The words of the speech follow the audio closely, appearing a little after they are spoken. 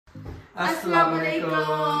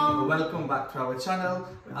Assalamualaikum. Welcome back to our channel.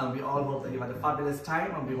 We all hope that you had a fabulous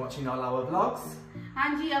time and be watching all our vlogs. हाँ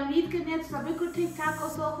जी, उम्मीद करने हैं सभी को ठीक ठाक हो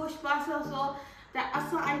सो, खुशबाश हो सो। ते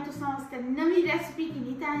असा आई तो सांस ते नवी रेसिपी की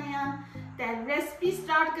नीता आए हैं। ते रेसिपी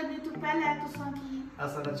स्टार्ट करने तो पहले तो सांकी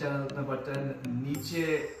असा दा चैनल का बटन नीचे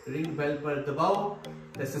रिंग बेल पर दबाओ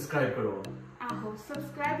ते सब्सक्राइब करो। आहो,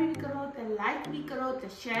 सब्सक्राइब भी करो, ते लाइक भी करो, ते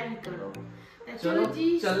शेयर भी करो। ते चलो जी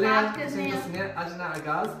स्टार्ट करने हैं आज ना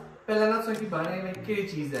आगाज। पहले ना सांकी बारे में क्या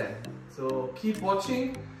चीज है। So keep watching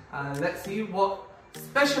and let's see what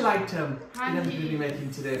special item Iram will be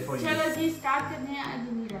making today for you. चलो जी स्टार्ट करने हैं आज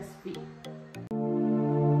की रेसिपी।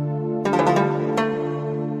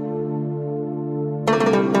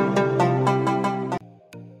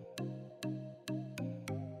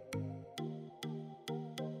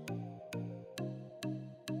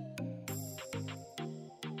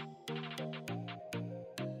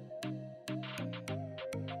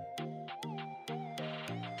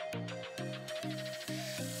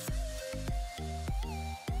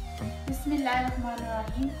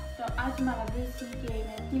 बिस्मिल्लाहिर्रहमानिर्रहीम। तो आज हमारा देसी के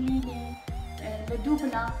मैं तिली ने लड्डू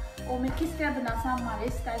बना और मैं किस तरह बना सा हमारे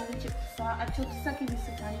स्टाइल में अच्छा तुसा की भी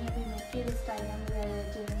सिखानी है भी मैं केड़े स्टाइल में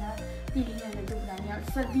जो है ना तिली ने लड्डू बनानी है।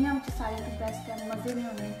 सर्दियों में सारे तो बेस्ट है, मज़े में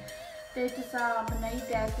होने ते तुसा बनाई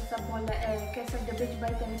ते तुसा बोल कैसे डब्बे च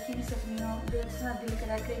बाई करके रखी भी सकनी हो। तुसा दिल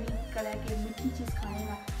करा क्रेविंग करा के मीठी चीज़ खाने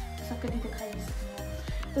का तुसा कभी तो खाई भी सकनी हो।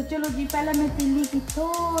 तो चलो जी पहले मैं तिल्ली की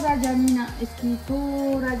थोड़ा जानी ना इसकी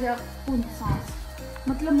थोड़ा जा सांस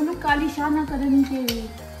मतलब मतलब काली शाह ना करनी चाहिए।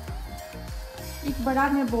 एक बड़ा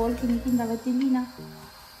मैं बोल के निकल दवा तिल्ली ना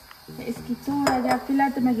तो इसकी थोड़ा जा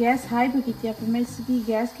फिलहाल तो मैं गैस हाई पे की थी फिर मैं इसकी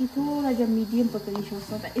गैस की थोड़ा जा मीडियम पकड़ी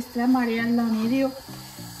सोचता था इस तरह हमारे अल्लाह ने रहे हो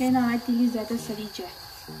है ना तिल्ली ज़्यादा सड़ी जाए।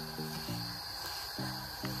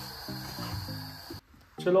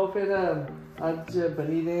 चलो फिर आज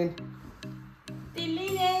बनी ने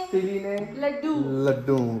तिली ने लड्डू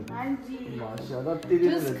हाँ जी माशाल्लाह तिली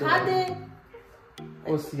ने लड्डू खाते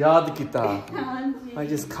उस याद कीता हाँ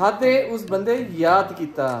जिस खाते उस बंदे याद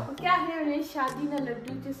कीता क्या है उन्हें शादी ना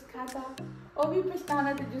लड्डू जिस खाता वो भी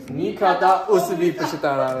पछताना तो जिस नहीं खाता उस भी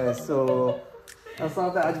पछताना है। सो असा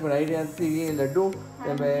तो आज बनाई रहे तिली ने लड्डू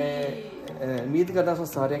ते मैं उम्मीद करता हूँ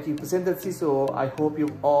सारे की पसंद अच्छी। सो I hope you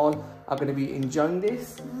all are going to be enjoying this.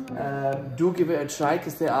 Do give it a try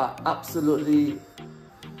because they are absolutely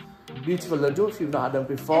beautiful laddu if you've not had them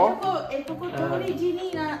before.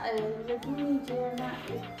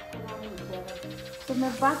 तो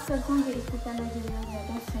मैं बात करता हूँ कि इसको पहले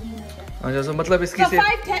ज़्यादा सही नहीं है। अच्छा तो मतलब इसकी से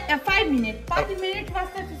 5 मिनट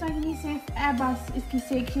वास्ते तो सारी सिर्फ बस इसकी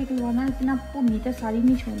सेक लवाना इतना भुनी तो सारी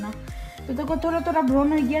नहीं छोड़ना तो देखो थोड़ा थोड़ा ब्राउन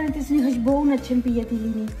हो गया ना तो इसलिए खुशबू अच्छी पी है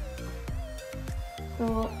तिली नहीं तो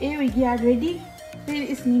ये हो गया रेडी। फिर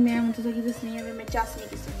इसमें मैं मुझे तो दसनी है मैं चाशनी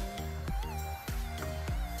की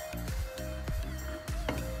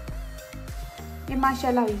ये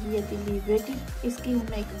माशाल्लाह हो गई है तिली रेडी। इसकी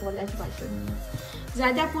मैं एक बोला नहीं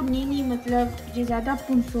ज़्यादा पुनी नहीं मतलब जो ज़्यादा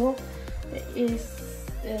पुनसो इस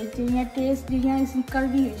जियाँ टेस्ट जियाँ इसकी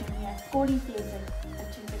कड़वी हो जानी है कोड़ी तेज है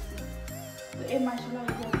अच्छी तरह तो ये माशाल्लाह हो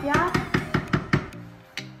गया प्यार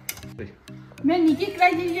मैं नीचे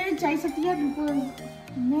कढ़ाई जी चाय सकती है बिल्कुल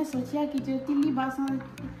मैं सोचा कि जो तिल्ली बासा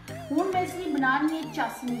हूँ मैं इसमें बनानी है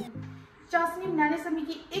चाशनी बनाने समय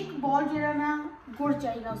की एक बॉल जरा ना गुड़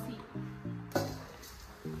चाहिए उसी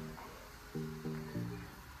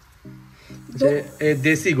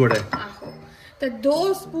देसी गुड़ है तो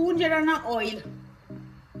 2 स्पून जरा ना ऑयल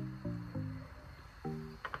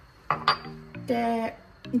ते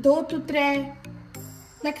 2 to 3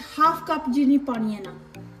 लाइक हाफ कप जिनी पानी है ना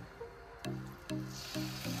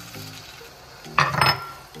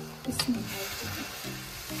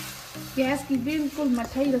गैस की बिल्कुल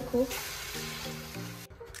मठा ही रखो।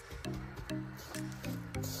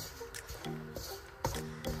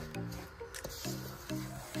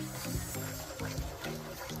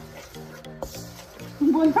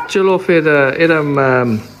 चलो फिर Iram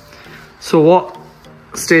so what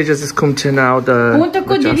stage has this come to now the वो तो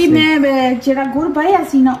कुछ जी मैं जरा गुड़ पाया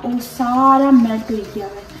सी ना वो सारा मेल्ट हो गया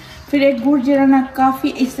है फिर एक गुड़ जरा ना काफी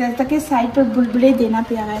इस तरह तक साइड पर बुलबुले देना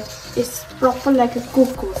पिया है इस प्रॉपर लाइक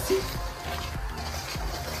कुक हो सी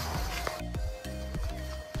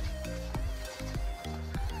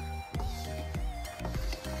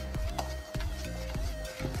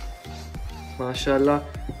माशाल्लाह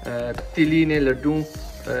तिली ने लड्डू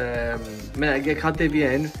मैं आगे खाते भी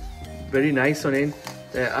हैं वेरी नाइस होने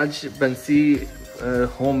आज बंसी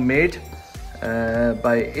होममेड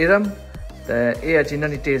बाय Iram ये अज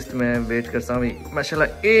इन्होंने टेस्ट मैं वेट करता भाई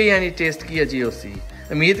माशाल्लाह ये यानी टेस्ट की अजी उसी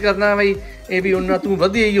उम्मीद करना भाई ये भी उन्ना तू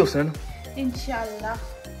वधिया ही होसन इंशाल्लाह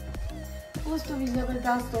उस तो भी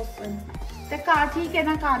जबरदस्त होसन ते घर ठीक है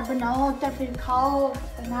ना, घर बनाओ तो फिर खाओ,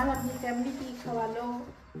 नाल अपनी फैमिली की खवा लो।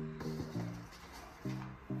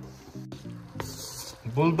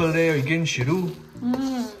 बुलबुल again शुरू।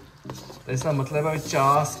 इसका मतलब है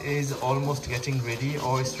Chas is almost getting ready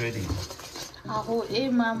or it's ready। आहो ये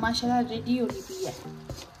माशाल्लाह रेडी हो रही है।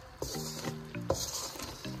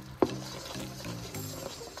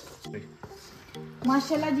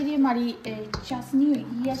 माशाल्लाह जी हमारी चाशनी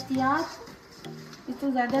हुई है तैयार। इस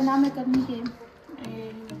तो ज़्यादा ना मैं करनी के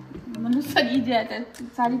मनु सही जाता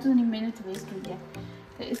सारी तो नहीं मेहनत वेस्ट हुई है,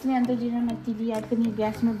 तो इसलिए अंदर जी मैं तिली ऐड करनी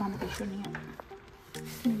गैस में बंद कर छोड़नी है।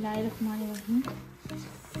 बिस्मिल्लाहिर्रहमानिर्रहीम।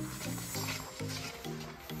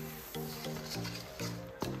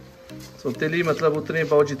 तो तिली मतलब उतने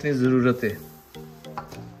पाओ जितनी ज़रूरत है।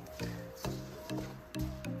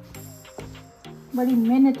 बड़ी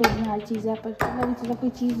मेहनत होनी है हर चीज़ पर, अगर कोई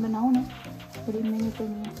चीज़ बनाओ ना बड़ी मेहनत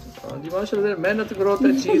होनी है। जी माशाल्लाह मेहनत करो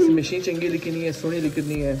तो चीज़ मशीन चंगी लिखनी है, सोहनी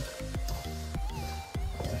लिखनी है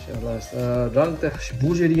माशाल्लाह। रंग तो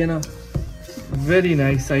खुशबू जी है ना वेरी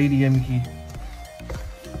नाइस आई रही है मिकी।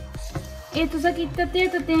 ये तुसा की तते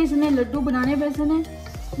तते इसने लड्डू बनाने पैसे ने,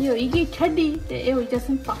 ये होगी ठंडी ते ये होई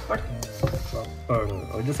जैसे पापड़। पापड़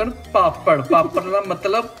और जैसे पापड़ पापड़ का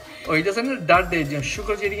मतलब और जैसे ना डर दे जो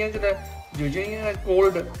शुगर जी है जो जो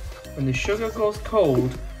cold, when the sugar goes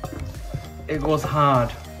cold it goes hard,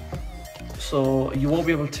 so you won't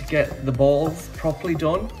be able to get the balls properly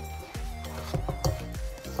done।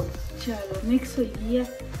 चलो मिक्स हो गई है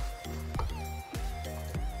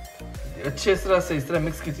अच्छे तरह से, इस तरह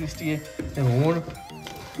मिक्स की थी है ते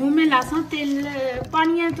मुंह में लासा तेल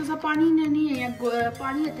पानी है तो सब पानी नहीं है या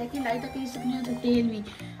पानी है कि लाई तक सकने तो तेल भी,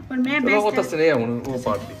 पर मैं बेस्ट वो तो सने है वो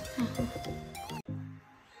पार्ट भी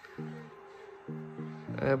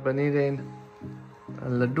बनी रहे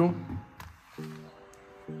लड्डू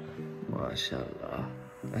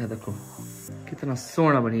माशाल्लाह। ये देखो कितना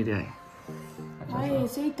सोहना बनी रहा है। हाय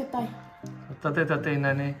सही तता तते तते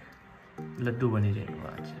इन्होंने लड्डू बनी रहे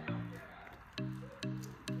आज।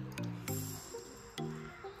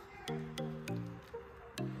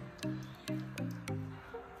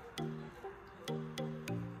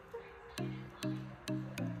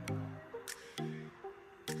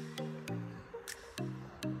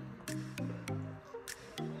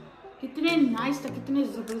 कितने नाइस था, कितने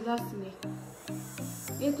जबरदस्त ने।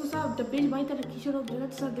 ये तो सब डब्बे भाई तो रखी छोड़ो, जरा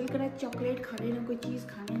तो दिल करे चॉकलेट खाने ना, कोई चीज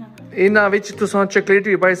खाने ना। इना विच तुसा चॉकलेट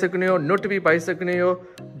भी पाई सकने हो, नट भी पाई सकने हो,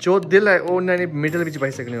 जो दिल है वो इन्होंने मिडल विच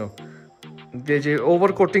पाई सकने हो। ते जे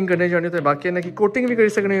ओवर कोटिंग करने जाने तो बाकी इन्हें की कोटिंग भी कर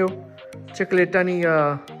सकने हो चॉकलेटा नहीं या।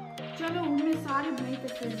 चलो उनमें सारे भाई तो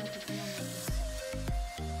फिर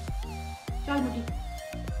चल मुझे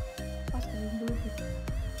पास कर दो।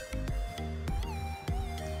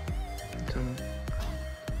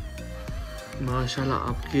 माशाल्लाह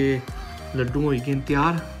आपके लड्डू हो गए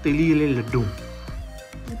तैयार, तेली वाले लड्डू।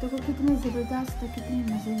 ये तो कितने जबरदस्त है, कितने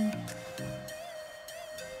मजे में।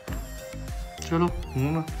 चलो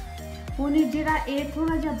हूं होने जरा ए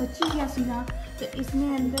थोड़ा जा बची गया सी ना, तो इसमें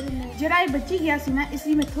अंदर जरा ये बची गया सी ना,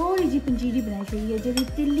 इसलिए मैं थोड़ी जी पंजीरी बनाई चाहिए जी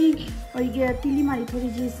तिल्ली और ये तिल्ली मारी थोड़ी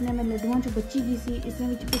जी इसने मैं लड्डुआं चो बची गई सी। इसमें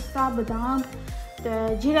विच पिस्ता बादाम तो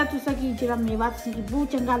जरा तुसा की जरा मेवा तुसा की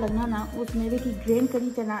बहुत चंगा लगना ना, उस मेवे की ग्रेन करी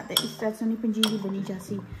तो ना तो इस तरह सोनी पंजीरी बनी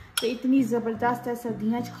जासी। तो इतनी ज़बरदस्त है,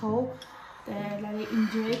 सर्दियाँ खाओ तो लारे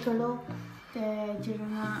इंजॉय करो। तो जरा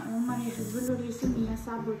ना हमारे हस्बैंड और ये मियाँ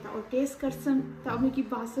साहब बोलता और टेस्ट कर सन तो अभी की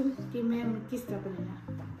पासन कि मैं किस तरह बनाया।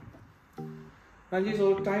 हाँ जी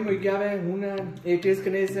सो टाइम हो गया है हूँ ये टेस्ट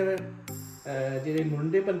करने से जेरे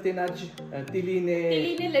मुंडे बनते ना तिली ने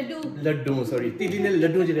लड्डू सॉरी तिली ने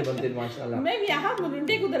लड्डू जेरे बनते माशाल्लाह। मैं भी यहाँ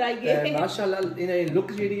मुंडे को दराई गए माशाल्लाह इन्हें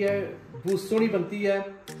लुक जेरी है बहुत सोहनी बनती है,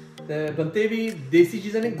 बनते भी देसी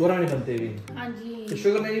चीजें ने गोरा नहीं बनते भी। हाँ जी तो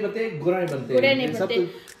शुगर नहीं बनते, गोरा नहीं बनते, गोरे नहीं बनते,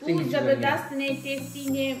 बहुत जबरदस्त ने टेस्टी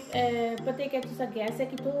ने। पता है क्या तुसा गैस है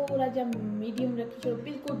कि थोड़ा जब मीडियम रखी छोड़ो,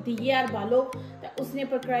 बिल्कुल दियार बालो तो उसने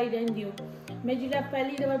पर कढ़ाई रहन दियो। मैं जिला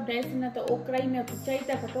पहली दफा बनाई ना तो ओ कढ़ाई में चाहिए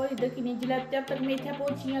था कटोरी देखी नहीं, जिला जब तक मैं इतना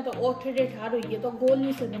पहुंची ना तो ओ ठेडे ठार हुई है तो गोल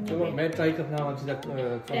नहीं सुनने। चलो मैं ट्राई करना आज तक।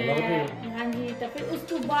 हाँ जी तो फिर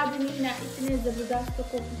उसके बाद नहीं ना इतने जबरदस्त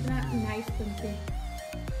को कितना नाइस बनते।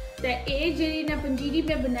 तो ये जी ना पंजीरी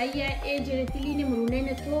पे बनाई है, ये जी तिली ने मरूने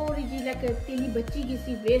ने थोड़ी जी लग तिली बची गई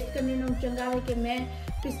सी वेस्ट करने में चंगा है कि मैं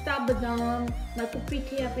पिस्ता बादाम मैं को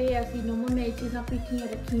पीठिया पे ऐसी नोमो में चीज़ा पीठियाँ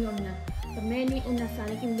रखी होना, तो मैं नहीं उन्हें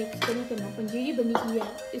सारे की मिक्स करी करना पंजीरी बनी की है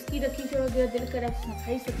इसकी रखी छोड़ो जो दिल करे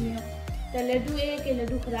खाई सकनी हो। तो लड्डू ये कि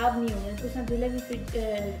लड्डू खराब नहीं होने तुम जिले भी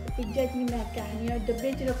पिज्जा इतनी मैं कहनी है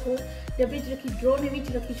डब्बे च रखो, डब्बे च रखी ड्रो ने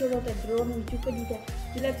रखी छोड़ो तो ड्रो में कड़ी है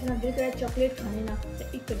जिले तुम दिल करे चॉकलेट खाने ना तो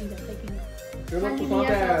एक कड़ी रखा कि जब तो साथ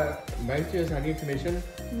है बैंक से सारी इंफॉर्मेशन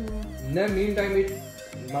ने मीन टाइम में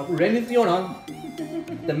माकू रहने नहीं होना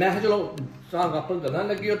तो मैं चलो साग अपन करना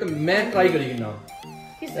लगी हो तो मैं ट्राई करी ना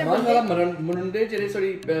मान वाला मुरुंडे जेरे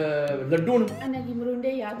सॉरी लड्डू अनगी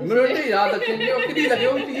मुरुंडे याद अच्छे ने और कितनी लगे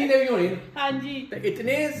हो कितनी ने भी होनी हां जी तो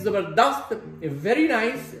इतने जबरदस्त very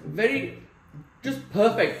nice very just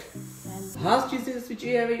perfect खास चीज स्विच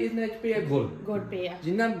है वे इसने पे है गुड़ पे है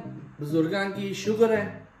जिन्ना बुजुर्गां की शुगर है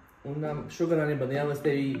उन्ना शुगर आने बंदियां वास्ते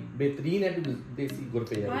भी बेहतरीन है देसी गुड़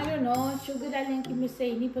पे है आई डोंट नो शुगर वाले की मुझे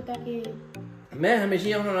सही नहीं पता कि मैं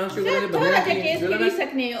हमेशा होना शुगर वाले बंदियां की जो लग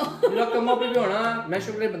सकने हो मेरा कम पे भी होना मैं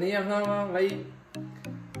शुगर वाले बंदियां खावा भाई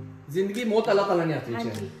जिंदगी मौत अल्लाह ताला ने आती है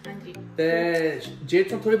हां जी ते जे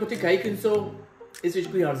तो थोड़ी बहुत खाई किंसो इस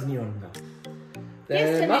विच कोई अर्ज नहीं होगा ते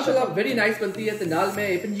माशाल्लाह वेरी नाइस बनती है ते नाल मैं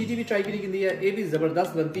एपनजीडी भी ट्राई करी गंदी है ये भी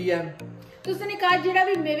जबरदस्त बनती है तुसने कहा जेड़ा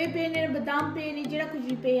भी मेवे पे ने बादाम पे ने जेड़ा कुछ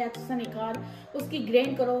भी पे है तुसने कहा उसकी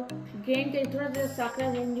ग्राइंड करो ग्राइंड करके थोड़ा सा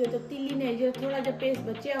साकरा लेंगे तो तिल्ली ने जो थोड़ा सा पेस्ट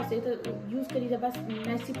बचे उसे तो यूज करी जा बस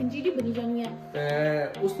मैसी पंजीरी बनी जानी है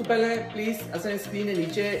उस तो पहले प्लीज असन स्क्रीन के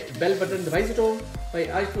नीचे बेल बटन दबाई सटो भाई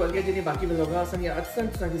आज तो आगे जिने बाकी व्लॉग असन या अक्सर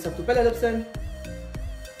तुसा की सब तो पहले दबसन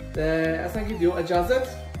ते असन की दियो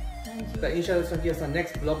इजाजत तो इंशाल्लाह तुसा की असन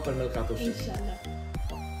नेक्स्ट व्लॉग पर मुलाकात होगी इंशाल्लाह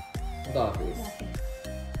खुदा हाफिज